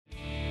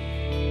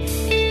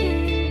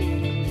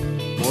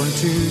born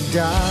to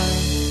die,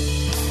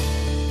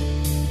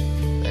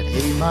 that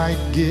he might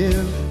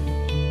give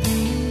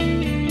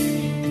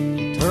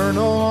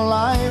eternal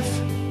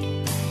life,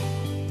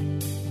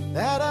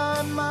 that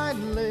I might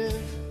live.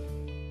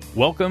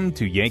 Welcome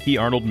to Yankee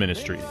Arnold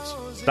Ministries.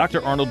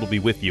 Dr. Arnold will be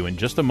with you in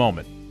just a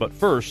moment, but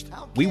first,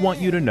 we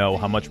want you to know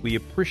how much we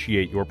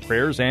appreciate your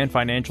prayers and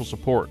financial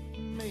support.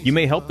 You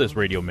may help this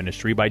radio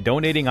ministry by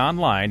donating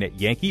online at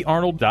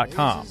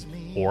yankeearnold.com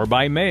or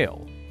by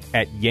mail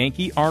at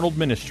Yankee Arnold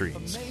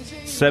Ministries,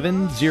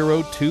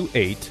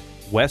 7028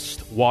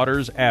 West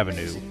Waters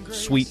Avenue,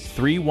 Suite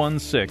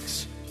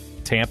 316,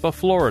 Tampa,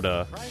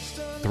 Florida,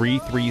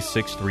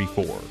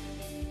 33634.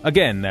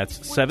 Again,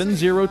 that's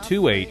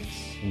 7028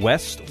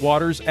 West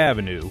Waters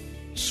Avenue,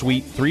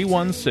 Suite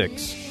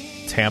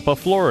 316, Tampa,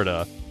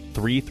 Florida,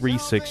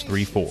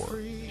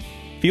 33634.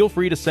 Feel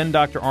free to send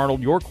Dr.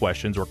 Arnold your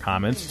questions or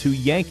comments to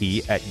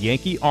Yankee at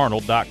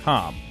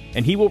yankeearnold.com,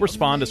 and he will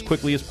respond as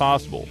quickly as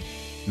possible.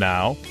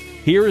 Now,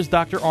 here is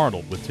Dr.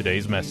 Arnold with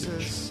today's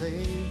message.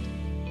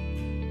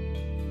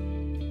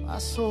 My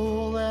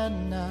soul that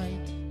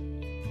night.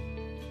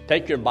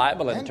 Take your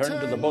Bible and turn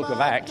to the book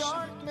of Acts,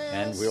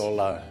 and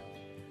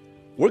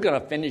we're going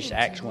to finish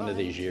Acts one of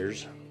these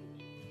years.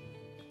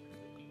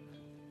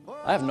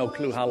 I have no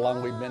clue how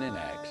long we've been in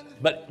Acts,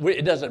 but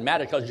it doesn't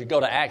matter because you go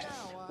to Acts,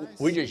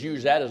 we just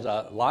use that as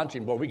a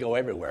launching board. We go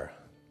everywhere.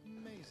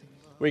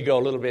 We go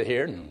a little bit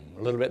here and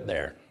a little bit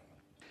there.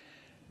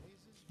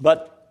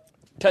 But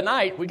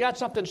tonight, we got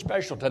something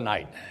special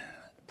tonight.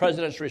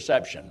 President's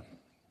reception.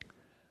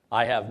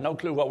 I have no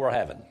clue what we're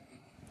having.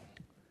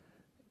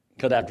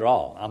 Because after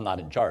all, I'm not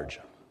in charge.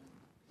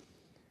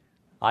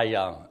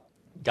 I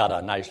got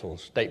a nice little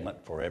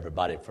statement for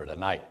everybody for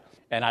tonight.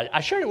 And I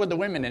shared it with the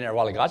women in there a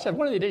while ago. I said,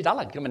 one of these days, I'd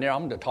like to come in there.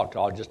 I'm going to talk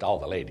to just all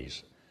the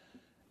ladies.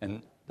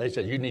 And they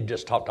said, you need to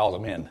just talk to all the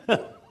men.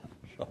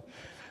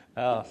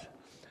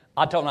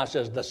 I told them, I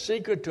says, the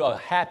secret to a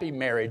happy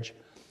marriage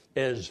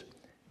is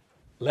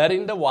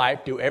letting the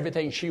wife do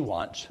everything she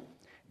wants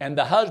and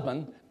the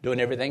husband doing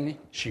everything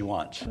she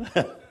wants. And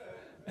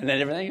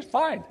then everything is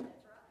fine.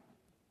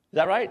 Is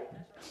that right?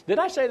 Did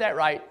I say that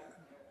right?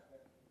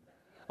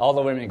 All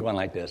the women going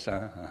like this.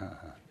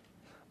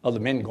 All the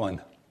men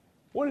going,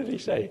 what did he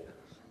say?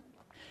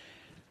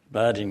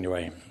 But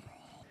anyway,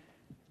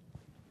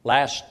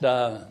 last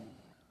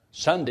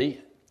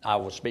Sunday, I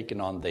was speaking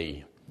on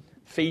the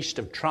Feast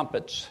of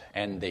Trumpets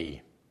and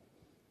the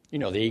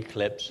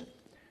eclipse.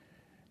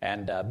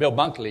 And Bill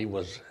Bunkley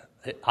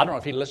I don't know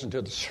if he listened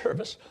to the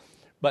service,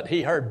 but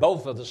he heard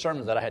both of the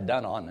sermons that I had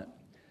done on it.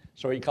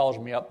 So he calls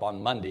me up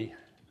on Monday,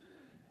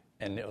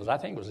 and I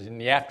think it was in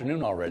the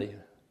afternoon already,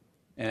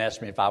 and asked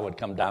me if I would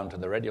come down to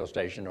the radio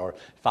station or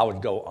if I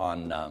would go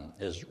on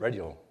his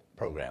radio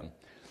program.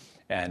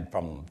 And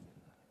from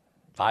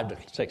 5 to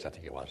 6, I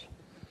think it was.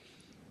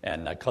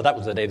 And because that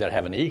was the day they're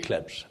having the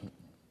eclipse.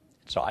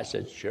 So I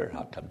said, sure,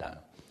 I'll come down.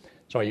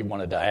 So he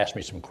wanted to ask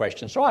me some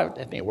questions. So I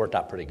think it worked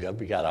out pretty good.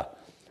 We got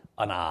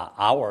an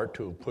hour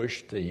to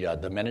push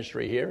the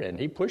ministry here, and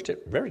he pushed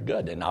it very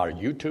good in our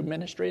YouTube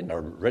ministry and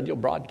our radio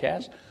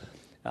broadcast.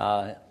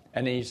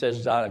 And he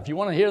says, if you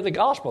want to hear the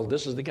gospel,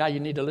 this is the guy you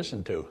need to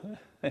listen to.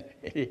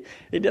 He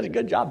did a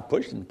good job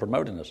pushing,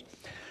 promoting us.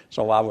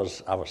 So I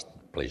was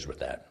pleased with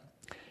that.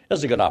 It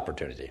was a good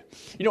opportunity.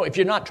 If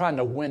you're not trying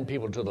to win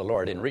people to the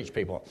Lord and reach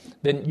people,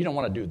 then you don't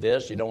want to do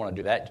this, you don't want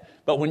to do that.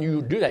 But when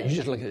you do that, you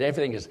just look at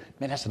everything as,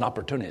 man, that's an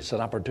opportunity. It's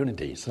an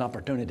opportunity. It's an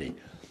opportunity.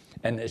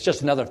 And it's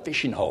just another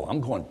fishing hole.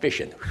 I'm going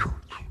fishing.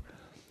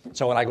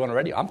 So when I go on the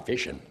radio, I'm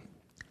fishing.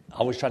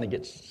 Always trying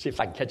to see if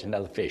I can catch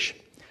another fish.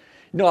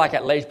 Like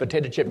that Lay's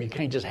potato chip, you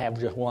can't just have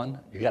just one.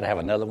 You got to have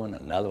another one,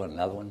 another one,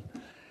 another one.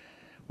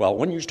 Well,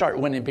 when you start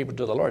winning people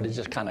to the Lord, it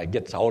just kind of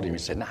gets a hold of you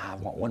and say, I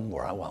want one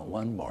more, I want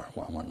one more, I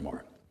want one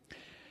more.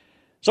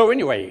 So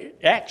anyway,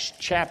 Acts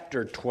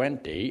chapter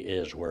 20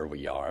 is where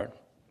we are.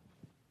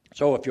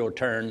 So if you'll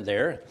turn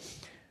there,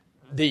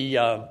 the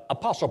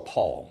Apostle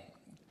Paul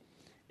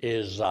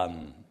is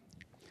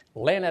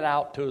laying it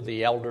out to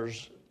the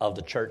elders of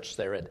the church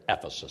there at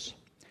Ephesus.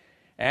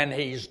 And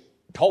he's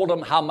told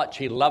them how much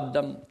he loved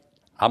them,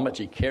 how much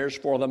he cares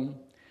for them,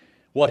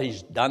 what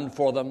he's done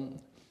for them,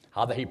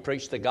 how that he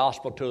preached the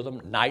gospel to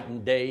them night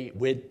and day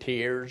with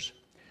tears,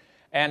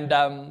 and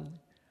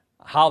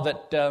how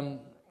that,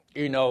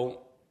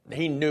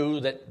 he knew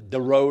that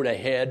the road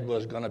ahead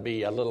was going to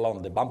be a little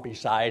on the bumpy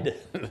side.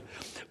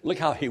 Look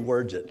how he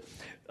words it.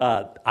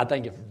 I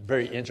think it's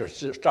very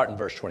interesting. Start in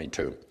verse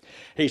 22.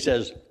 He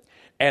says,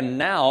 and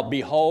now,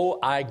 behold,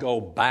 I go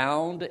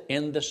bound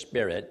in the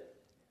Spirit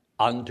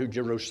unto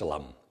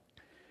Jerusalem.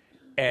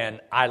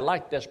 And I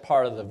like this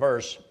part of the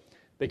verse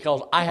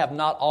because I have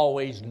not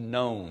always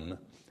known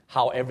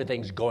how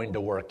everything's going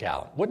to work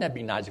out. Wouldn't that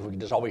be nice if we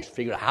could just always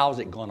figure out how is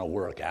it going to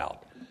work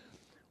out?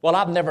 Well,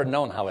 I've never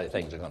known how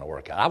things are going to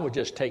work out. I would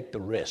just take the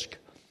risk.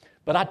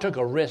 But I took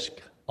a risk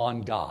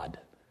on God.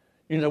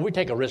 We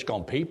take a risk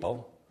on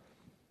people.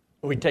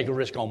 We take a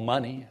risk on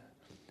money.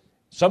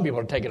 Some people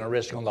are taking a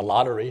risk on the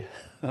lottery.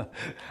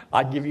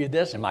 I give you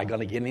this. Am I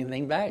going to get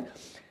anything back?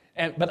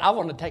 But I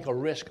want to take a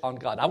risk on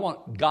God. I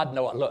want God to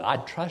know, look, I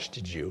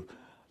trusted you.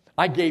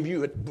 I gave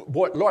you,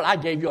 Lord, I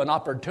gave you an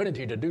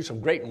opportunity to do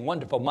some great and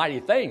wonderful, mighty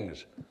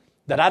things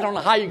that I don't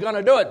know how you're going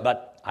to do it,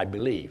 but I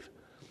believe.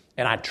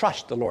 And I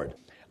trust the Lord.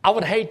 I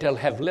would hate to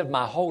have lived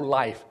my whole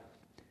life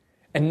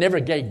and never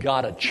gave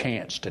God a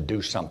chance to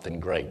do something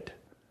great.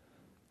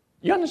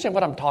 You understand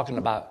what I'm talking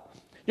about?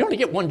 You only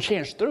get one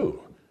chance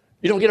through.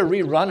 You don't get a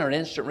rerun or an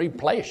instant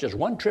replay. It's just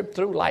one trip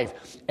through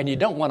life, and you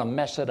don't want to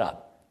mess it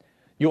up.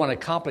 You want to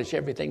accomplish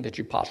everything that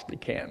you possibly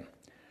can.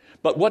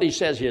 But what he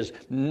says is,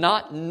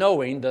 not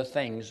knowing the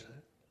things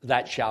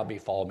that shall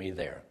befall me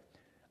there.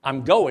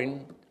 I'm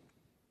going,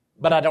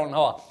 but I don't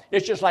know.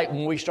 It's just like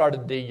when we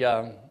started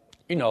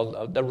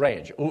the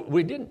ranch.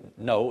 We didn't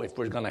know if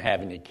we were going to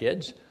have any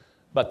kids,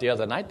 but the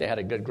other night they had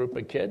a good group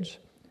of kids.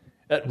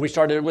 We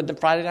started with the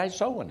Friday night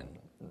sowing.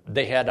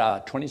 They had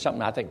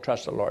 20-something, I think,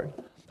 trust the Lord.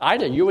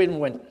 Ida, you even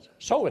went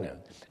sowing in.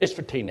 It's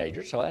for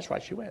teenagers, so that's why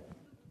she went.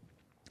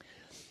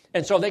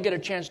 And so they get a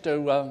chance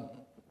to,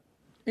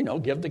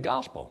 give the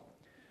gospel.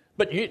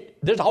 But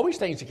there's always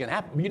things that can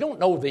happen. You don't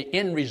know the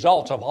end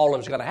results of all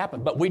that's going to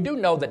happen. But we do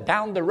know that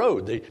down the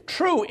road, the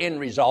true end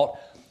result,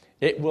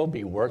 it will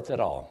be worth it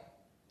all.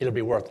 It'll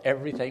be worth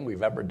everything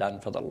we've ever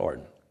done for the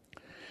Lord.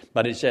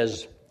 But it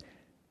says,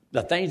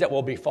 the things that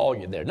will befall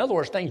you there. In other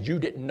words, things you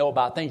didn't know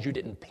about, things you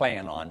didn't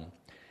plan on.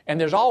 And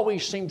there's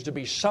always seems to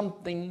be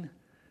something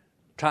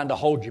trying to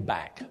hold you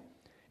back.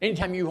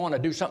 Anytime you want to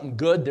do something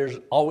good, there's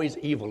always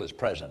evil is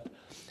present.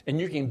 And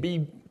you can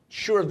be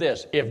sure of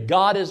this. If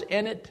God is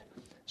in it,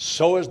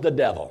 so is the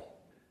devil.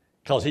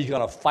 Because he's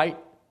going to fight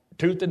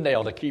tooth and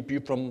nail to keep you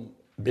from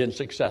being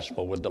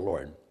successful with the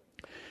Lord.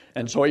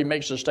 And so he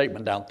makes a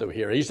statement down through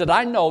here. He said,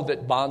 I know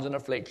that bonds and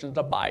afflictions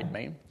abide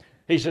me.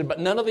 He said, but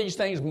none of these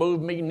things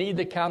move me,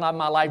 neither count I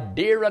my life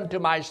dear unto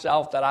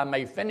myself, that I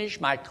may finish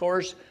my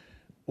course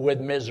with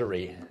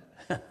misery,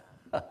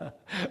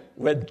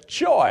 with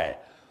joy.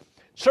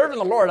 Serving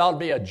the Lord ought to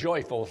be a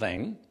joyful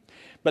thing.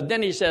 But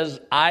then he says,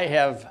 I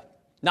have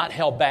not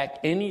held back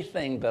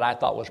anything that I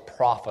thought was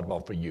profitable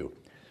for you.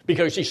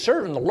 Because see,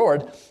 serving the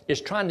Lord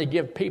is trying to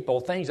give people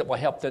things that will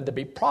help them to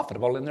be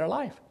profitable in their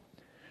life.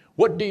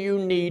 What do you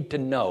need to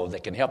know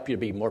that can help you to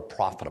be more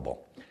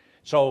profitable?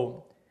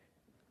 So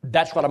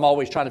that's what I'm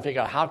always trying to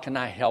figure out. How can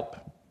I help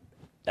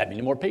that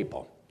many more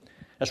people?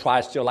 That's why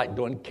I still like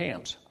doing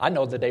camps. I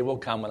know the day will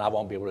come when I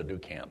won't be able to do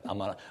camp. I'm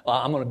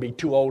gonna be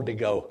too old to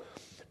go.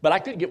 But I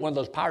could get one of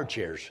those power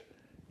chairs,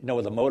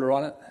 with a motor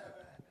on it,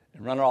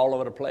 and run it all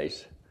over the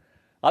place.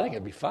 I think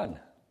it'd be fun.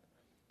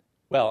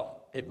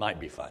 Well, it might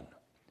be fun.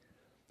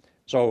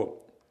 So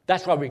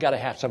that's why we got to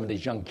have some of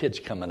these young kids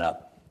coming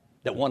up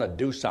that want to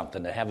do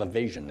something, that have a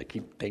vision, to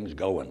keep things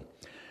going.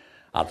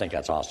 I think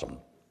that's awesome.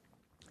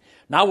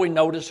 Now we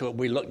notice,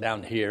 we look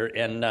down here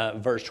in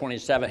verse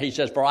 27, he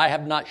says, for I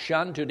have not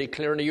shunned to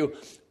declare unto you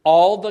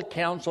all the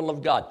counsel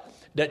of God.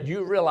 That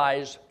you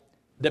realize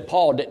that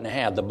Paul didn't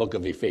have the book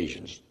of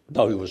Ephesians,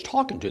 though he was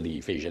talking to the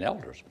Ephesian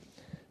elders.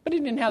 But he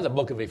didn't have the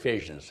book of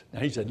Ephesians.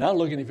 Now he said, now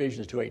look at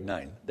Ephesians 2, 8, and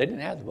 9. They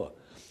didn't have the book.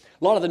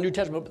 A lot of the New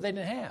Testament, but they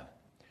didn't have.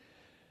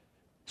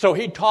 So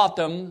he taught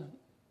them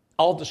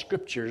all the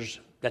scriptures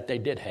that they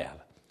did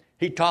have.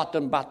 He taught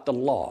them about the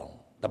law,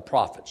 the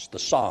prophets, the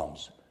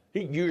Psalms.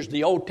 He used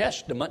the Old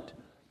Testament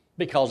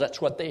because that's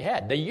what they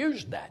had. They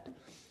used that.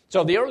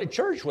 So the early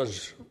church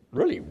was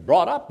really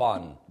brought up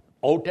on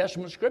Old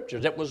Testament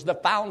scriptures. It was the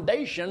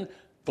foundation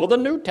for the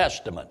New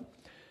Testament.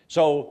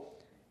 So,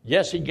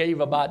 yes, he gave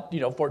about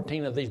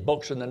 14 of these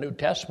books in the New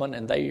Testament,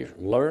 and they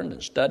learned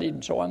and studied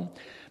and so on.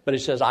 But he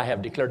says, I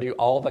have declared to you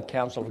all the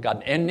counsel of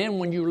God. And then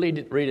when you read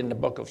in the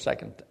book of 2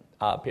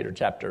 Peter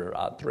chapter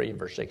 3,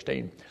 verse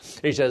 16,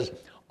 he says,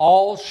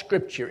 all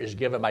scripture is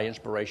given by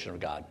inspiration of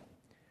God.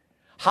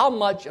 How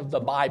much of the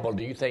Bible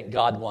do you think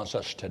God wants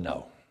us to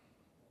know?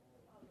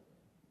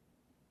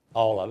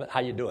 All of it. How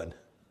you doing?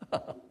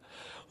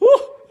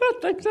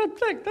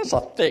 That's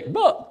a thick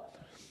book.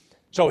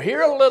 So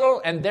here a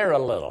little and there a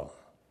little.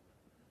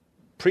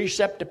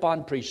 Precept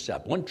upon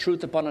precept. One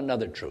truth upon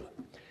another truth.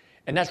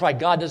 And that's why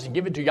God doesn't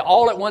give it to you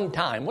all at one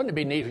time. Wouldn't it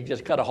be neat if you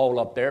just cut a hole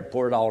up there,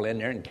 pour it all in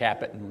there and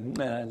cap it?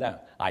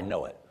 I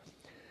know it.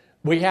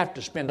 We have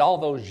to spend all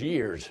those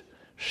years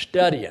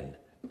studying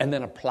and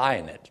then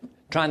applying it,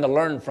 trying to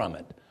learn from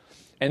it.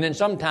 And then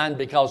sometimes,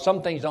 because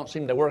some things don't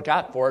seem to work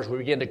out for us, we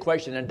begin to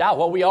question and doubt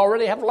what we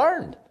already have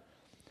learned.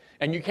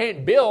 And you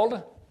can't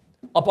build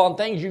upon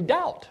things you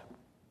doubt.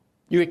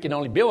 You can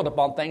only build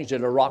upon things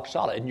that are rock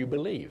solid and you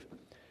believe.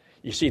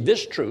 You see,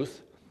 this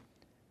truth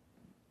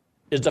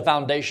is the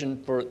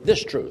foundation for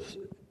this truth.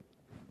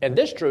 And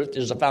this truth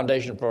is the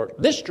foundation for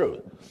this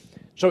truth.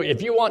 So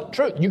if you want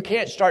truth, you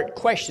can't start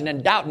questioning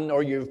and doubting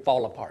or you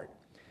fall apart.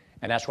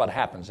 And that's what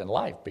happens in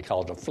life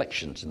because of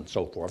afflictions and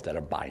so forth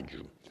that bind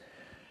you.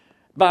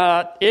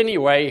 But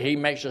anyway, he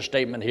makes a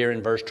statement here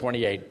in verse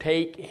 28,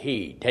 take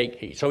heed, take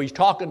heed. So he's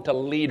talking to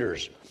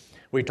leaders.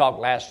 We talked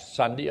last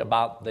Sunday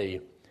about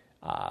the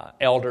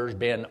elders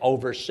being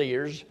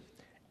overseers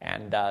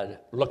and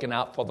looking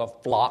out for the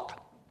flock.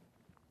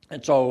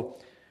 And so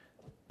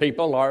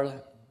people are,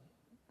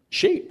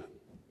 sheep,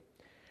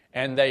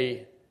 and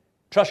they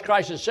trust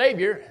Christ as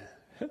Savior,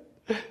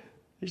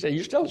 he said,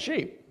 you're still a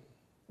sheep.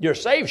 You're a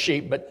saved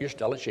sheep, but you're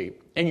still a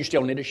sheep, and you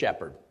still need a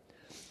shepherd.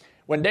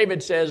 When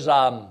David says,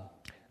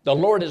 the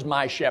Lord is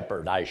my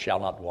shepherd, I shall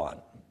not want.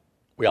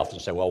 We often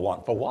say, well,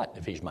 want for what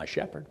if he's my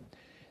shepherd?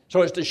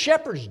 So it's the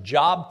shepherd's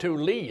job to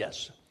lead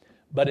us,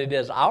 but it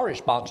is our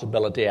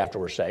responsibility after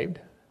we're saved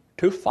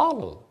to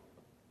follow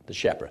the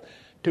shepherd,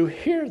 to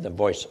hear the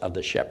voice of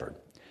the shepherd,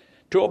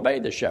 to obey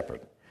the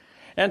shepherd.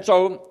 And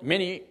so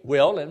many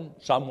will and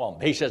some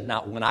won't. He says,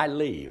 now when I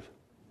leave,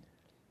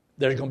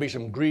 there's going to be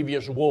some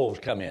grievous wolves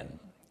come in.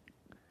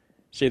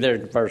 See there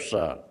in verse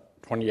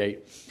 28.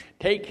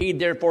 Take heed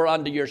therefore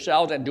unto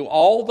yourselves and to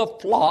all the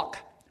flock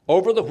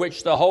over the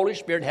which the Holy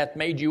Spirit hath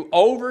made you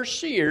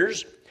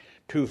overseers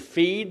to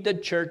feed the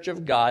church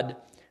of God,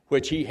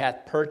 which he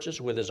hath purchased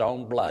with his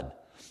own blood.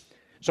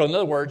 So in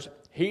other words,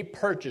 he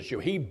purchased you.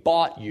 He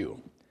bought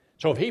you.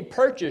 So if he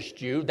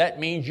purchased you, that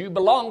means you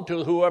belong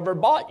to whoever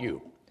bought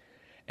you.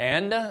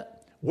 And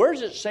where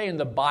does it say in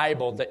the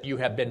Bible that you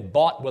have been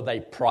bought with a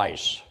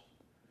price?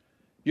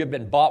 You have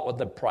been bought with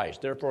a price.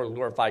 Therefore,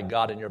 glorify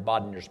God in your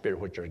body and your spirit,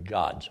 which are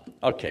God's.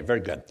 Okay, very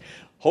good.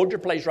 Hold your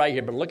place right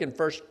here, but look in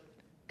 1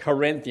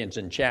 Corinthians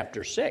in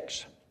chapter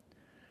 6.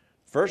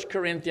 1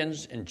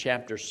 Corinthians in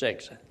chapter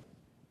 6.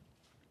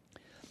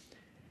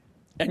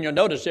 And you'll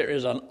notice there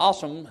is an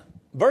awesome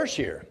verse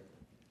here.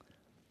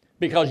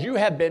 Because you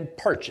have been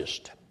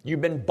purchased.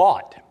 You've been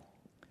bought.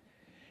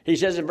 He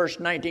says in verse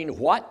 19,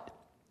 what?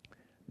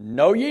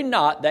 Know ye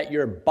not that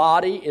your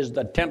body is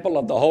the temple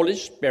of the Holy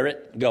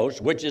Spirit, Ghost,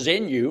 which is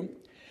in you,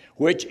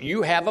 which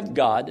you have of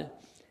God?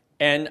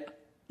 And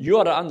you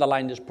ought to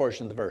underline this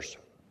portion of the verse.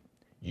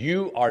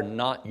 You are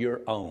not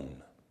your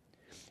own.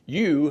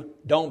 You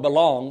don't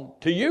belong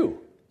to you.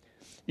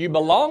 You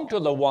belong to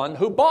the one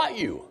who bought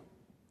you.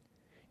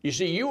 You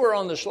see, you were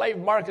on the slave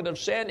market of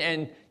sin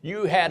and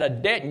you had a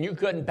debt and you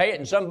couldn't pay it,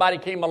 and somebody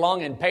came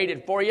along and paid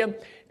it for you,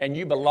 and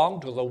you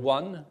belong to the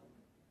one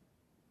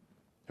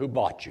who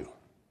bought you.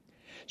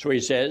 So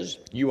he says,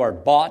 you are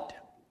bought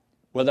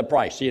with a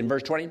price. See in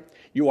verse 20?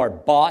 You are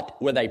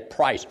bought with a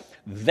price.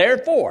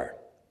 Therefore,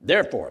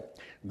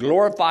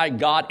 glorify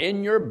God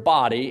in your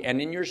body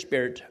and in your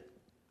spirit.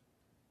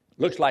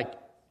 Looks like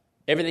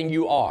everything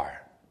you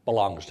are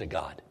belongs to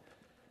God.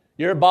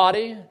 Your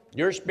body,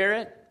 your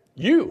spirit,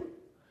 you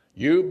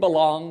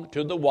belong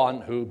to the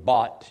one who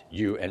bought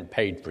you and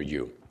paid for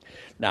you.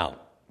 Now,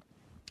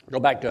 go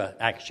back to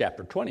Acts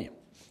chapter 20.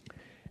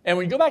 And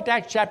when you go back to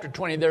Acts chapter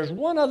 20, there's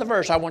one other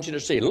verse I want you to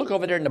see. Look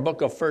over there in the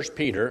book of 1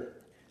 Peter.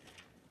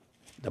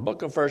 The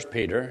book of 1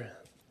 Peter.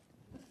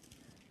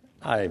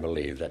 I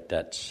believe that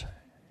that's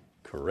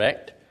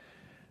correct.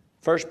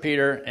 1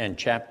 Peter and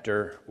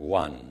chapter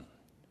 1.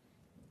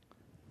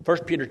 1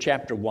 Peter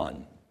chapter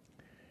 1.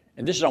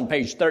 And this is on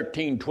page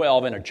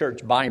 1312 in a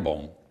church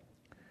Bible.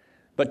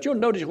 But you'll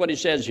notice what he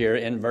says here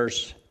in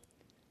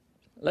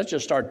let's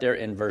just start there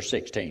in verse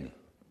 16.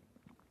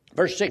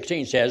 Verse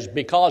 16 says,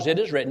 because it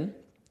is written,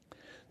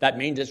 that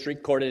means it's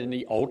recorded in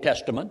the Old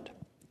Testament,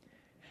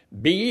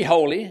 be ye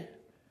holy,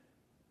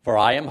 for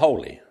I am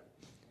holy.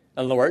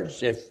 In other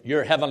words, if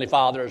your heavenly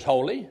Father is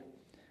holy,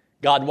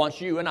 God wants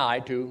you and I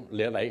to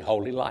live a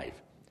holy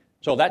life.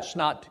 So that's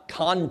not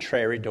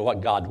contrary to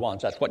what God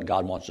wants. That's what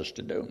God wants us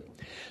to do.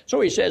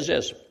 So he says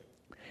this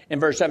in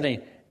verse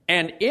 17,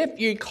 and if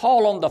ye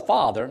call on the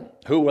Father,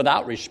 who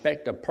without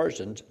respect of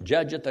persons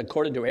judgeth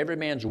according to every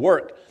man's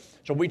work.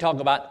 So we talk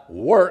about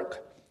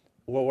work,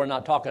 well, we're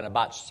not talking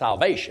about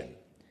salvation.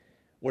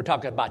 We're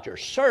talking about your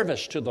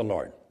service to the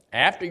Lord.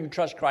 After you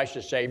trust Christ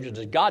as Savior,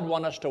 does God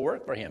want us to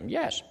work for him?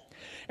 Yes.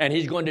 And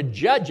he's going to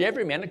judge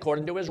every man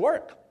according to his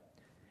work.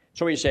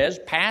 So he says,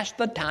 pass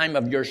the time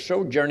of your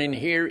sojourning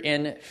here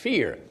in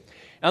fear.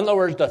 In other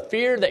words, the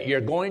fear that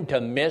you're going to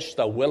miss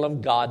the will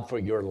of God for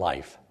your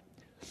life.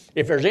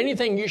 If there's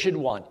anything you should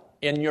want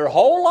in your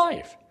whole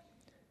life,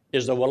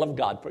 is the will of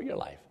God for your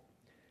life.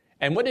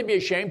 And wouldn't it be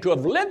a shame to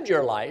have lived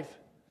your life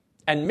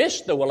and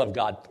missed the will of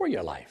God for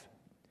your life?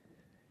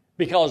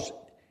 Because,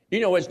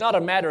 it's not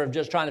a matter of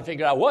just trying to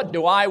figure out, what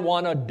do I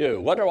want to do?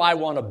 What do I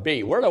want to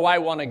be? Where do I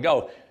want to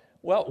go?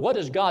 Well, what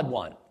does God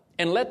want?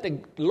 And let the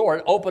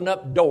Lord open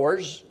up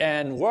doors,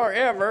 and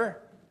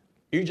wherever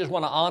you just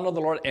want to honor the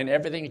Lord in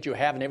everything that you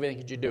have and everything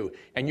that you do.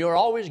 And you're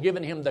always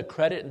giving him the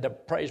credit and the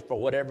praise for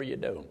whatever you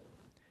do.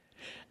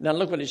 Now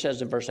look what he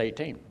says in verse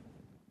 18.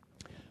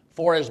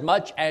 For as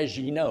much as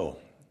ye know.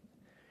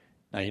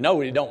 Now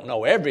we don't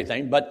know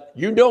everything, but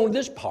you know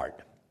this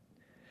part.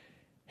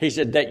 He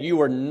said that you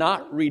were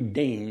not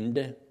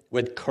redeemed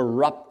with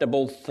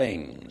corruptible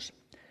things,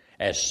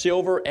 as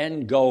silver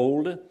and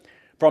gold,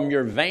 from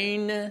your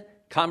vain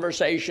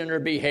conversation or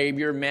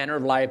behavior, manner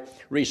of life,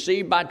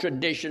 received by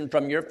tradition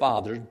from your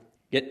fathers.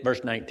 Get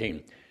verse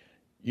 19.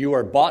 You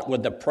are bought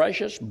with the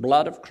precious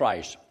blood of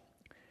Christ,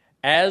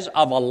 as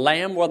of a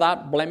lamb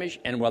without blemish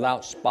and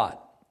without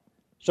spot.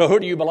 So who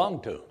do you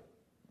belong to?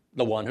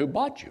 The one who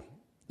bought you,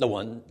 the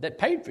one that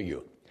paid for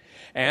you.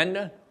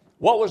 And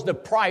what was the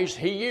price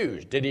he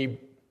used? Did he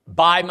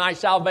buy my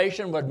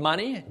salvation with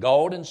money,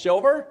 gold and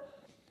silver,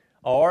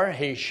 or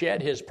he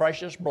shed his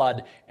precious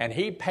blood, and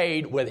he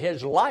paid with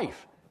his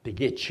life to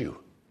get you.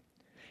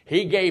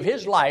 He gave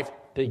his life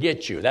to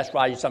get you. That's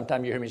why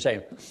sometimes you hear me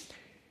say,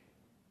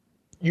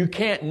 you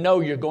can't know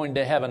you're going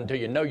to heaven until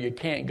you know you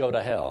can't go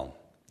to hell.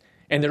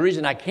 And the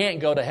reason I can't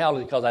go to hell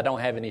is because I don't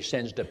have any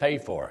sins to pay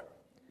for.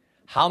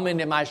 How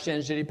many of my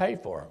sins did he pay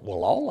for?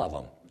 Well, all of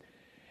them.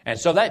 And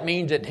so that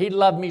means that he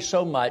loved me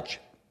so much,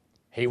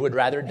 he would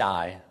rather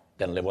die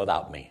than live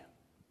without me.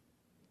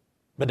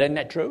 But isn't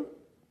that true?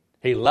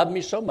 He loved me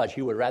so much,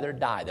 he would rather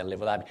die than live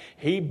without me.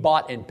 He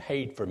bought and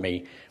paid for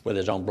me with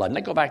his own blood.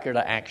 Let's go back here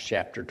to Acts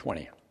chapter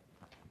 20.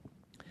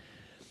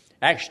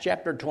 Acts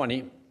chapter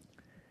 20,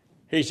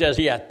 he says,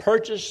 he hath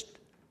purchased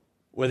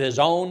with his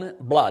own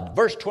blood.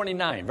 Verse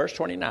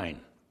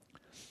 29.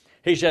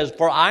 He says,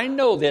 for I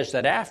know this,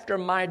 that after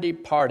my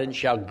departing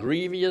shall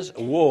grievous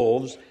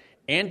wolves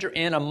enter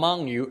in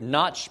among you,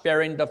 not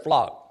sparing the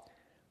flock.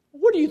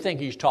 What do you think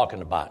he's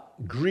talking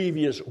about?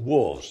 Grievous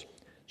wolves.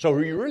 So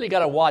you really got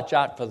to watch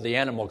out for the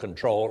animal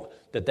control,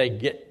 that they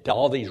get to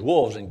all these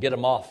wolves and get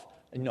them off,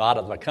 out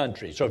of the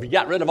country. So if you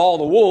got rid of all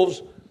the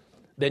wolves,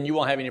 then you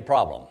won't have any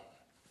problem.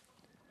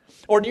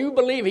 Or do you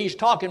believe he's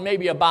talking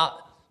maybe about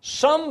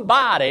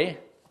somebody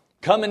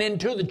coming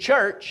into the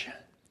church,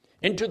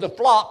 into the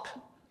flock,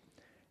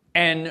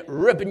 and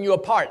ripping you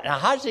apart? Now,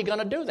 how's he going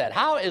to do that?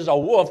 How is a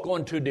wolf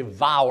going to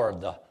devour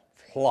the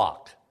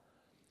flock?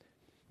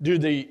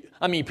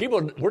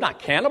 People, we're not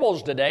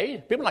cannibals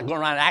today. People are not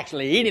going around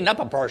actually eating up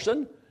a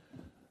person.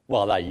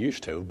 Well, I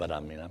used to, but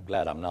I'm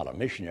glad I'm not a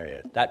missionary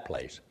at that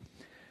place.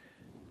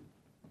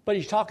 But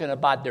he's talking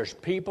about there's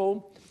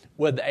people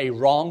with a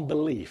wrong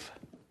belief,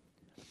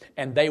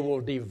 and they will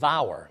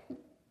devour,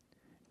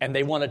 and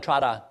they want to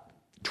try to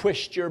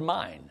twist your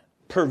mind,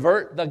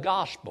 pervert the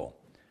gospel,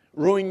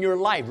 ruin your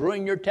life,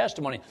 ruin your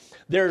testimony.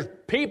 There's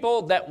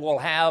people that will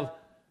have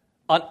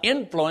an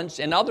influence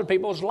in other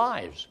people's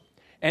lives.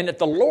 And if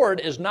the Lord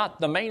is not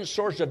the main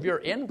source of your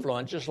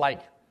influence, just like,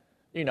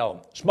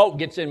 smoke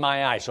gets in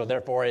my eye, so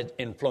therefore it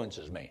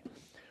influences me.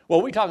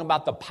 Well, we're talking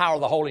about the power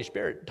of the Holy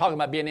Spirit, talking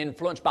about being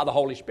influenced by the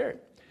Holy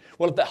Spirit.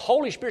 Well, if the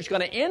Holy Spirit's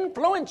going to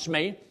influence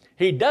me,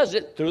 he does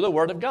it through the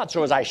Word of God.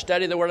 So as I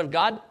study the Word of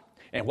God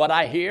and what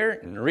I hear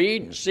and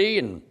read and see,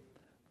 and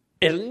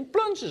it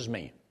influences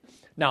me.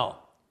 Now,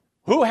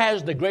 who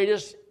has the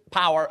greatest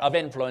power of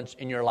influence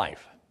in your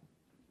life?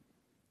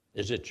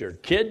 Is it your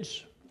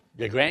kids,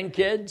 your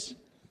grandkids,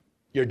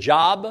 your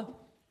job,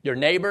 your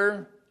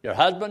neighbor, your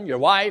husband, your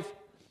wife?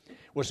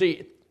 Well,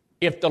 see,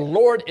 if the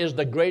Lord is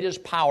the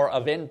greatest power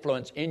of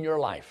influence in your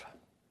life,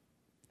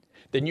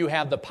 then you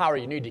have the power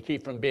you need to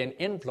keep from being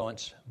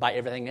influenced by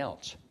everything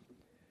else.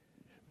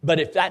 But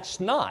if that's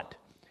not,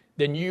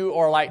 then you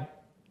are like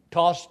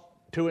tossed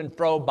to and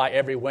fro by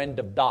every wind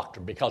of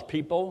doctrine, because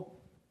people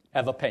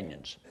have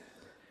opinions.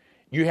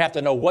 You have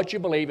to know what you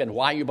believe and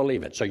why you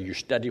believe it, so you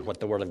study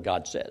what the Word of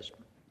God says.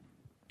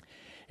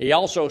 He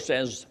also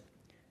says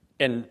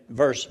in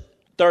verse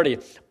 30,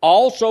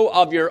 also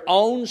of your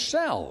own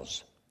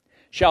selves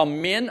shall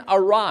men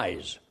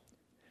arise.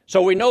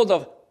 So we know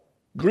the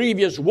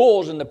grievous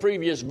wolves in the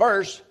previous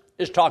verse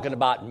is talking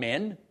about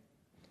men.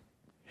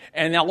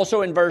 And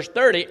also in verse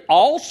 30,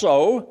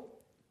 also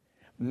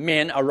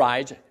men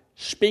arise,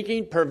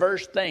 speaking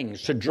perverse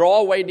things to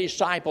draw away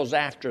disciples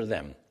after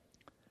them.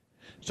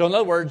 So in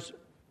other words,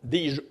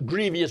 these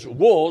grievous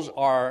wolves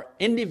are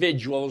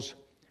individuals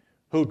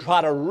who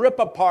try to rip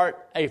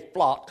apart a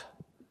flock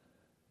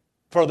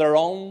for their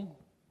own,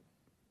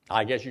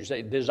 I guess you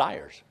say,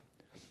 desires.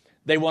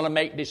 They want to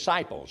make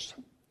disciples.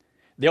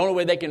 The only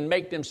way they can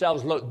make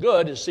themselves look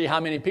good is see how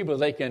many people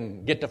they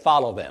can get to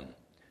follow them.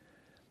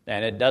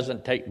 And it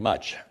doesn't take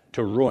much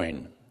to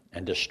ruin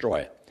and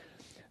destroy.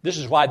 This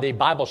is why the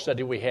Bible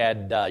study we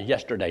had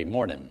yesterday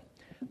morning,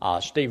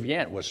 Steve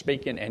Yant was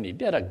speaking, and he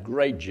did a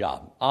great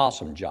job,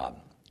 awesome job.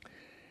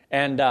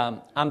 And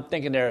I'm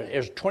thinking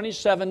there's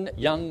 27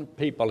 young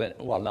people,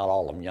 well, not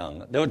all of them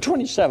young. There were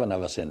 27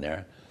 of us in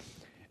there.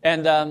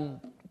 And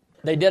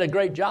they did a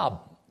great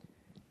job.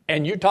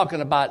 And you're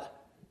talking about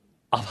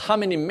how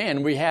many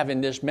men we have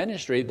in this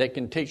ministry that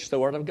can teach the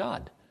Word of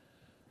God.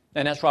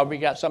 And that's why we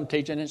got some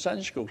teaching in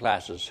Sunday school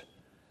classes.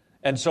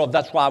 And so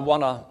that's why I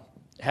want to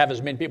have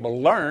as many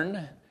people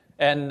learn.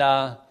 And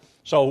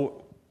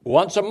so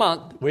once a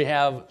month, we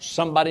have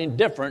somebody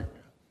different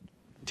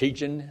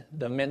teaching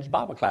the men's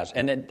Bible class.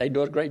 And they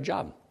do a great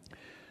job.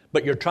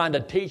 But you're trying to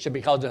teach them,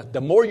 because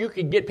the more you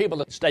can get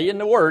people to stay in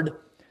the Word,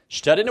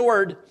 study the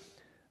Word,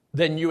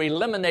 then you're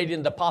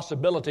eliminating the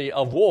possibility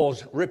of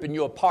wolves ripping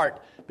you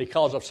apart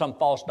because of some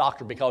false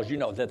doctrine, because you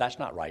know that that's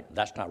not right.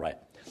 That's not right.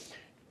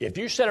 If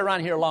you sit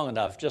around here long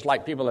enough, just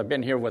like people have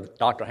been here with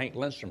Dr. Hank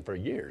Lindstrom for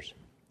years,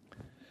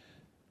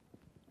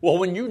 well,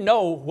 when you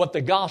know what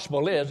the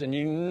gospel is and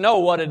you know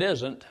what it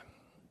isn't,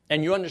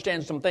 and you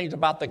understand some things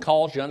about the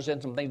calls, you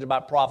understand some things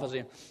about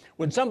prophecy,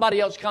 when somebody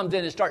else comes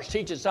in and starts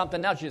teaching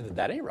something else, you say,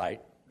 that ain't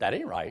right, that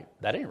ain't right,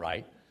 that ain't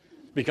right.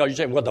 Because you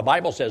say, well, the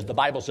Bible says, the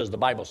Bible says, the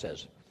Bible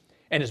says.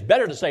 And it's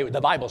better to say the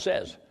Bible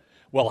says.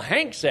 Well,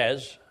 Hank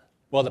says,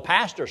 well, the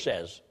pastor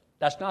says,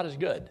 that's not as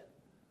good.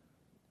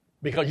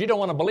 Because you don't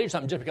want to believe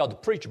something just because the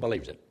preacher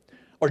believes it.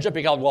 Or just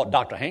because, well,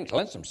 Dr. Hank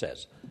Linsom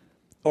says.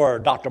 Or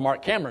Dr.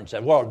 Mark Cameron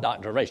said, well,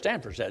 Dr. Ray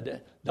Stanford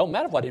said. Don't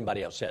matter what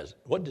anybody else says.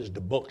 What does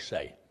the book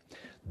say?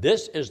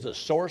 This is the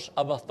source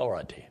of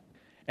authority.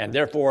 And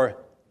therefore,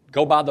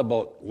 go by the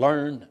book,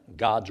 learn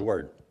God's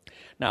word.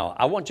 Now,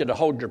 I want you to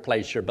hold your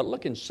place here, but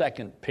look in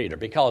 2 Peter,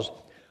 because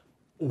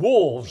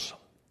wolves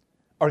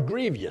are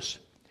grievous,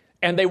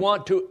 and they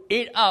want to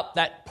eat up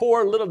that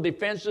poor little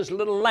defenseless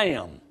little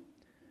lamb.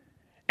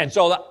 And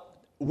so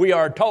we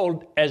are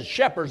told as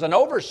shepherds and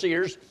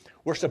overseers,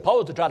 we're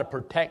supposed to try to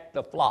protect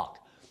the flock.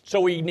 So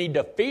we need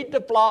to feed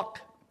the flock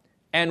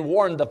and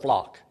warn the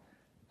flock.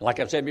 Like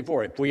I've said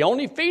before, if we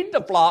only feed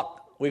the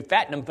flock, we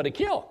fatten them for the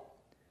kill.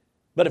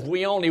 But if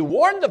we only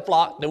warn the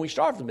flock, then we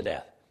starve them to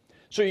death.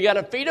 So you got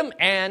to feed them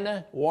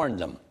and warn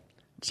them.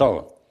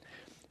 So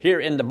here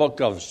in the book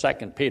of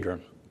 2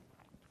 Peter,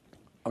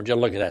 I want you to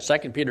look at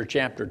that. 2 Peter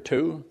chapter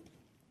 2.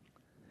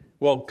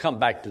 We'll come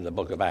back to the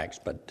book of Acts,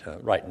 but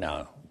right now,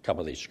 a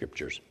couple of these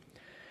scriptures.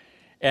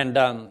 And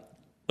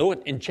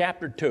look in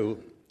chapter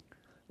 2,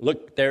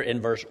 look there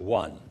in verse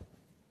 1.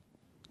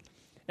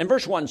 And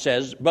verse 1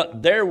 says,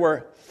 but there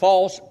were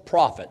false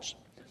prophets.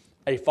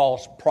 A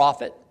false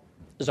prophet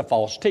is a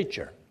false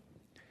teacher.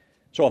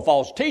 So a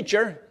false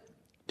teacher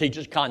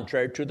teaches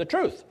contrary to the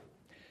truth.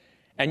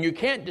 And you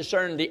can't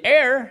discern the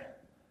error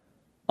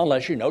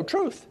unless you know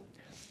truth.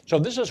 So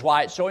this is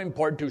why it's so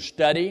important to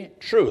study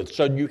truth,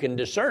 so you can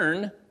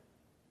discern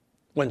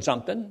when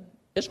something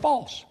is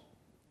false.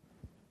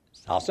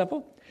 How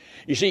simple?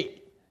 You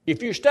see,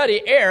 if you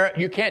study error,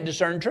 you can't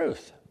discern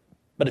truth.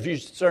 But if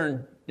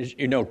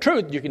you know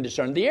truth, you can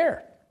discern the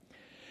error.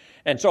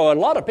 And so a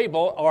lot of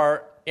people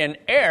are in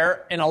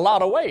error in a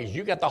lot of ways.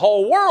 You got the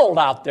whole world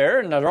out there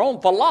and their own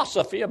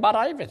philosophy about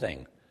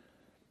everything.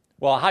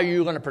 Well, how are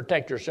you going to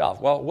protect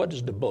yourself? Well, what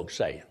does the book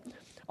say?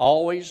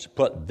 Always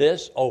put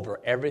this over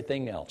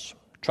everything else.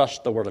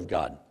 Trust the word of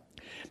God.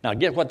 Now,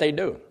 get what they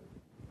do.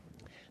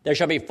 There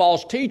shall be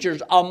false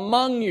teachers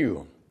among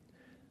you.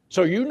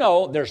 So you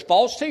know there's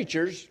false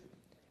teachers,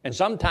 and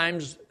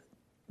sometimes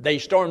they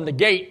storm the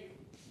gate.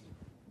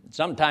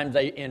 Sometimes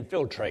they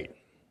infiltrate.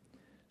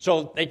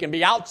 So they can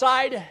be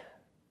outside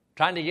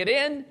trying to get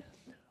in,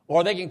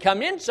 or they can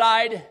come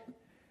inside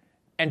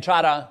and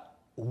try to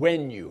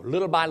win you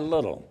little by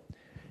little.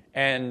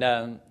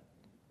 And,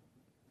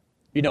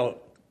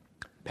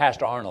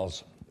 Pastor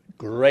Arnold's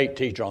great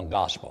teacher on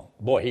gospel.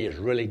 Boy, he is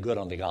really good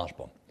on the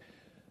gospel.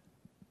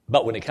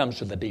 But when it comes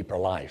to the deeper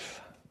life,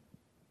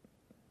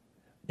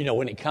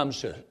 when it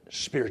comes to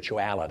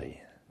spirituality,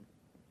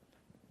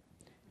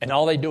 and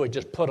all they do is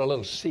just put a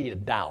little seed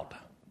of doubt.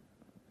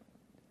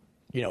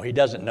 He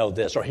doesn't know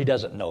this or he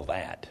doesn't know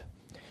that.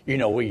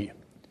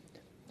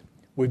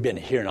 We've been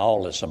hearing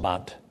all this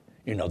about,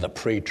 the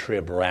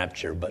pre-trib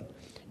rapture, but,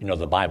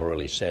 the Bible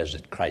really says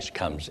that Christ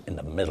comes in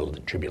the middle of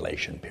the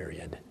tribulation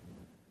period.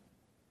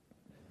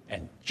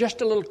 And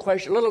just a little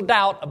question, a little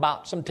doubt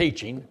about some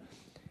teaching,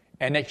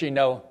 and next thing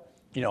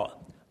you know,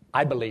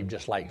 I believe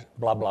just like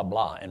blah, blah,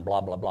 blah, and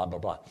blah, blah, blah, blah,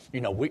 blah.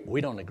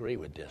 We don't agree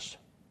with this.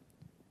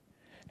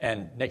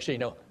 And next thing you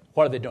know,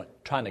 what are they doing?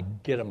 Trying to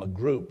get them a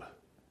group.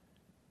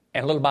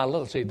 And little by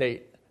little, see,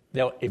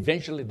 they'll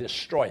eventually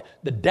destroy.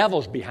 The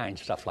devil's behind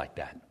stuff like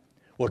that.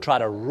 Will try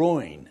to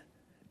ruin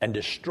and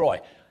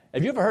destroy.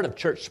 Have you ever heard of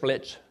church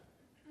splits?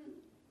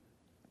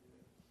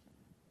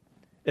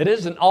 It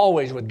isn't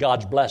always with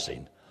God's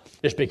blessing.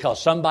 It's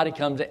because somebody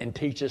comes in and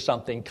teaches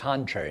something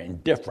contrary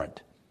and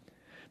different.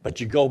 But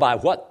you go by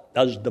what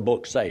does the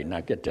book say? Now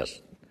get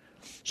this.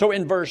 So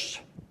in verse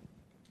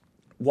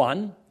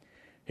 1,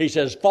 he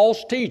says,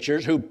 false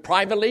teachers who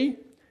privately,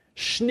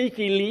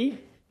 sneakily,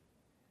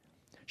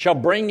 shall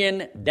bring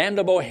in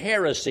damnable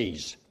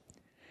heresies,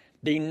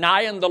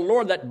 denying the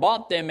Lord that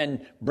bought them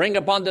and bring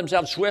upon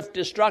themselves swift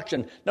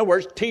destruction. In other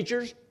words,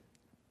 teachers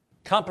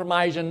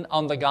compromising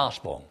on the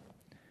gospel.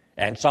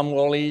 And some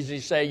will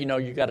easily say,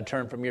 you got to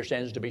turn from your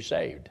sins to be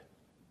saved.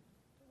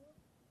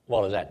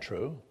 Well, is that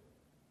true?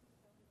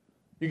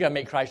 You got to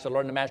make Christ the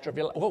Lord and the master of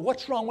your life. Well,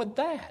 what's wrong with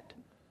that?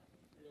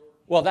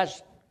 Well,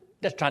 that's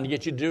trying to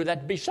get you to do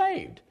that to be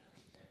saved.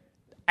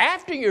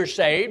 After you're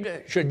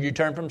saved, should you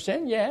turn from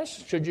sin?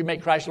 Yes. Should you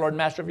make Christ the Lord and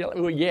master of your life?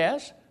 Well,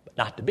 yes, but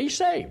not to be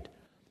saved.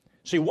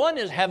 See, one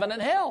is heaven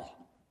and hell,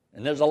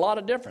 and there's a lot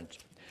of difference.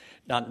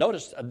 Now,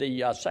 notice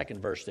the second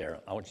verse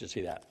there. I want you to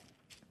see that.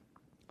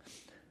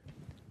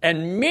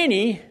 And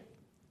many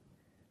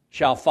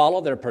shall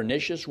follow their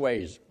pernicious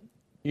ways.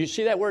 You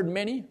see that word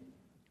many?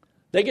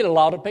 They get a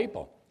lot of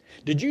people.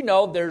 Did you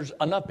know there's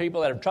enough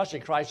people that have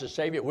trusted Christ as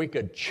Savior, we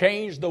could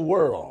change the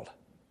world?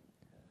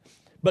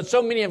 But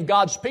so many of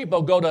God's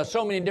people go to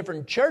so many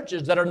different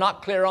churches that are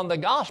not clear on the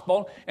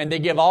gospel, and they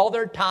give all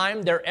their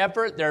time, their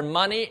effort, their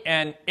money,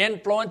 and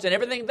influence, and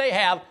everything they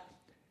have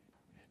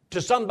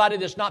to somebody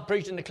that's not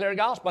preaching the clear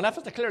gospel. And if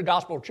it's the clear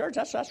gospel church,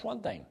 that's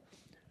one thing.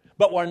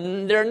 But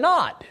when they're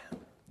not,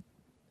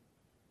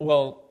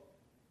 well,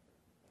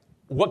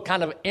 what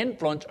kind of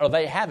influence are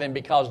they having,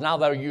 because now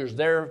they'll use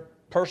their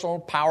personal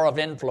power of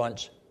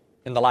influence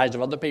in the lives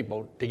of other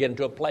people to get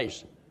into a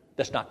place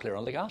that's not clear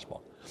on the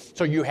gospel.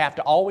 So you have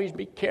to always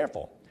be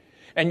careful.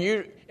 And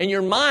you, in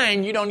your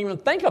mind, you don't even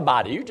think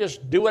about it. You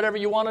just do whatever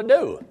you want to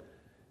do.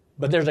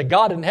 But there's a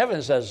God in heaven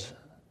that says,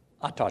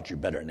 I taught you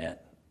better than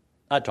that.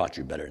 I taught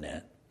you better than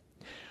that.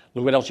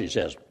 Look what else he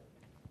says.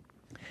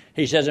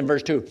 He says in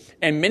verse 2,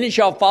 and many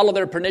shall follow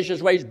their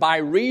pernicious ways by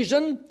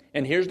reason,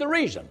 and here's the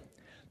reason,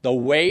 the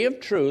way of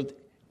truth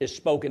is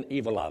spoken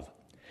evil of.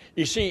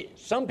 You see,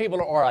 some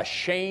people are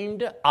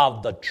ashamed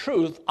of the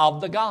truth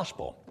of the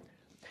gospel.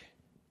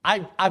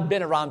 I've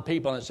been around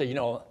people and say, you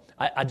know,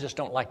 I just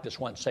don't like this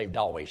once saved,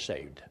 always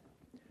saved.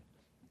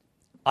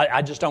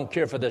 I just don't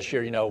care for this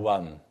here, you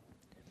know,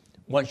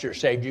 once you're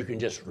saved, you can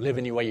just live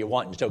any way you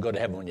want and still go to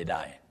heaven when you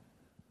die.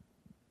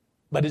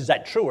 But is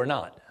that true or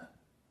not?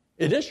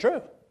 It is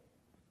true.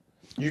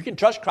 You can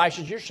trust Christ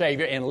as your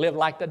Savior and live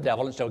like the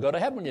devil and still go to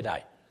heaven when you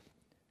die.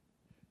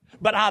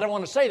 But I don't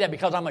want to say that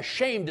because I'm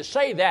ashamed to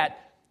say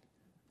that.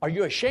 Are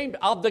you ashamed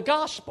of the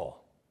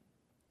gospel?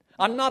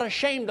 I'm not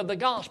ashamed of the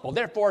gospel.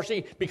 Therefore,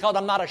 see, because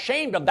I'm not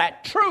ashamed of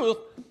that truth,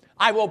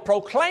 I will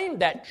proclaim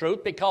that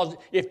truth, because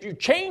if you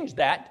change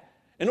that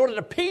in order to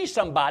appease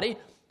somebody,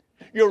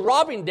 you're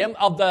robbing them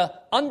of the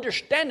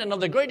understanding of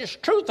the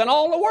greatest truth in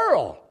all the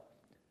world.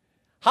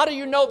 How do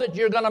you know that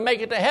you're going to make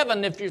it to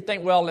heaven if you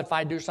think, well, if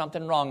I do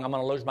something wrong, I'm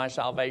going to lose my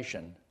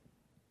salvation?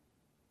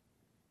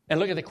 And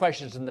look at the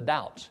questions and the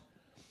doubts.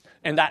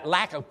 And that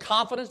lack of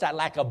confidence, that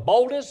lack of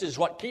boldness is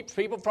what keeps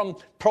people from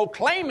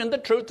proclaiming the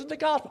truth of the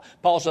gospel.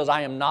 Paul says,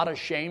 I am not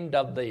ashamed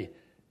of the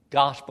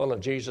gospel of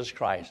Jesus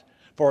Christ,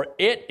 for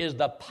it is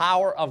the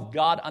power of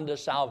God unto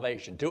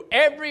salvation to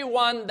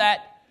everyone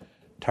that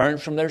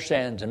turns from their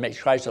sins and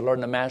makes Christ the Lord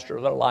and the master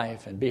of their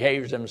life and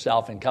behaves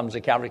himself and comes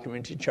to Calvary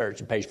Community Church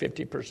and pays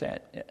 50%.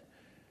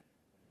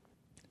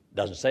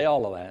 Doesn't say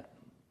all of that.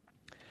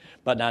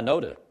 But now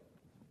notice,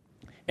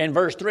 in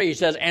verse 3 he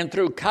says, and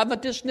through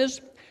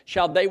covetousness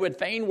shall they with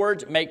vain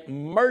words make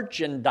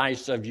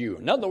merchandise of you.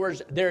 In other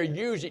words,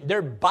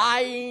 they're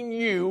buying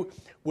you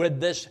with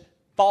this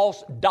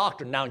false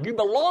doctrine. Now, you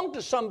belong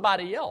to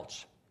somebody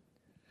else,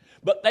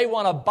 but they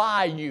want to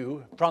buy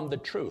you from the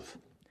truth.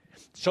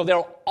 So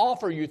they'll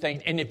offer you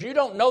things. And if you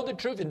don't know the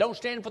truth and don't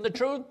stand for the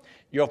truth,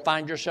 you'll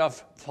find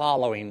yourself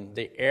following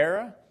the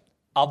error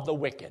of the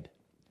wicked.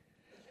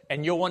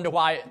 And you'll wonder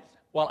why,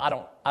 well,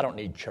 I don't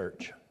need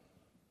church.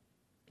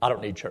 I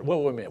don't need church.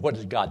 Well, wait a minute. What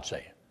does God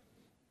say?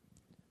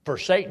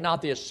 Forsake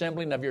not the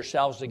assembling of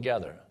yourselves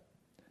together.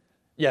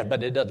 Yeah,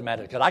 but it doesn't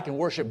matter, because I can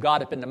worship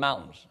God up in the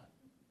mountains.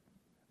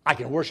 I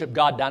can worship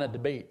God down at the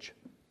beach.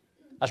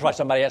 That's why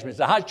somebody asked me,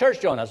 how's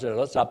church going? I said,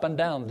 well, it's up and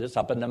down. It's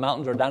up in the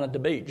mountains or down at the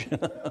beach.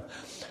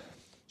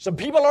 So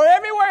people are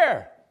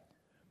everywhere.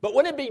 But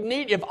wouldn't it be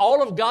neat if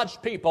all of God's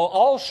people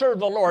all serve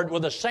the Lord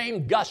with the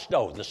same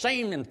gusto, the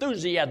same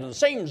enthusiasm, the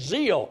same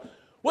zeal?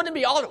 Wouldn't it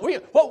be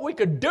what we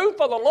could do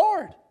for the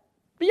Lord?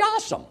 Be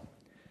awesome.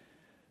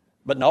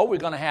 But no, we're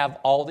going to have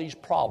all these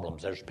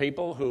problems. There's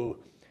people who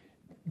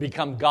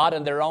become God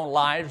in their own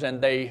lives,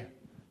 and they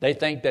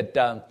think that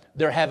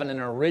they're having an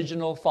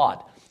original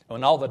thought.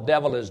 When all the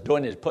devil is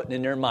doing is putting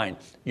in their mind,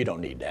 you don't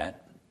need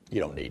that. You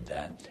don't need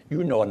that.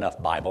 You know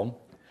enough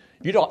Bible.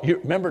 You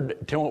remember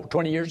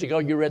 20 years ago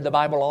you read the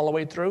Bible all the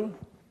way through?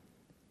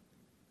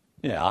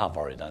 Yeah, I've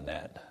already done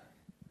that.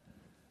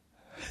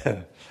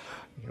 You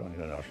don't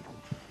even know.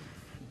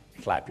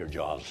 Slap your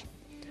jaws.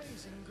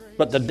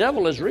 But the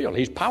devil is real.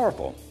 He's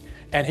powerful.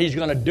 And he's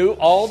going to do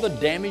all the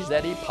damage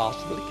that he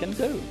possibly can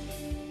do.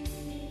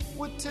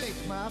 Would take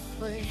my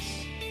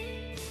place.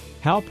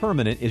 How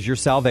permanent is your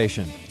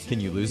salvation? Can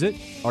you lose it?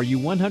 Are you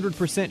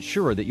 100%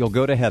 sure that you'll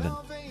go to heaven?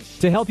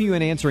 To help you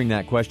in answering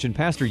that question,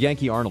 Pastor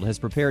Yankee Arnold has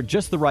prepared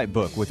just the right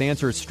book with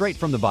answers straight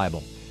from the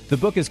Bible. The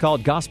book is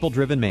called Gospel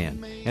Driven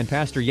Man, and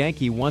Pastor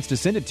Yankee wants to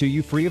send it to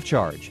you free of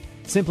charge.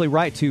 Simply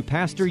write to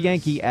Pastor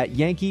Yankee at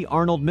Yankee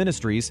Arnold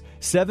Ministries,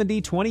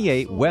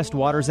 7028 West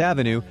Waters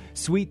Avenue,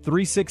 Suite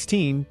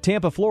 316,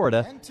 Tampa,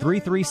 Florida,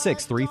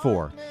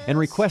 33634, and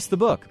request the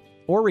book,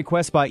 or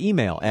request by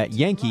email at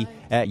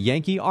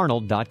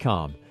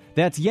yankee@yankeearnold.com.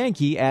 That's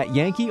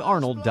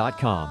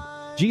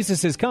yankee@yankeearnold.com.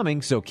 Jesus is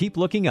coming, so keep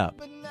looking up.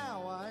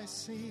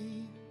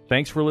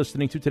 Thanks for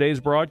listening to today's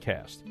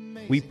broadcast.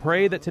 We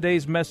pray that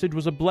today's message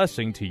was a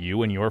blessing to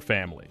you and your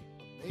family.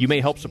 You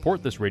may help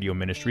support this radio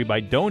ministry by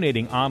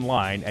donating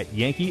online at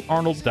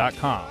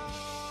yankeearnold.com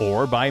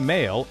or by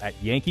mail at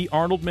Yankee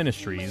Arnold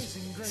Ministries,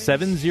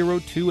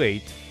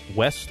 7028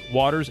 West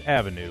Waters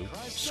Avenue,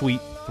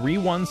 Suite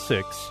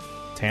 316,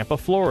 Tampa,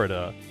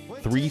 Florida,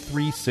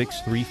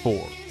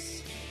 33634.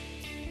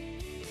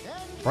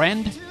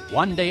 Friend,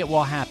 one day it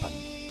will happen.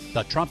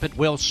 The trumpet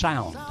will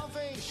sound,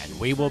 and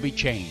we will be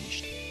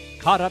changed,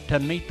 caught up to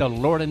meet the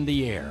Lord in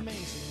the air.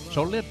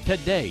 So live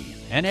today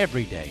and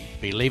every day,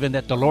 believing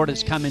that the Lord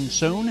is coming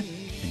soon,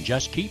 and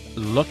just keep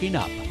looking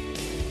up.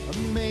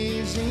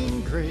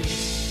 Amazing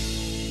grace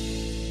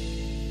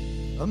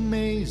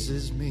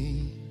amazes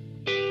me.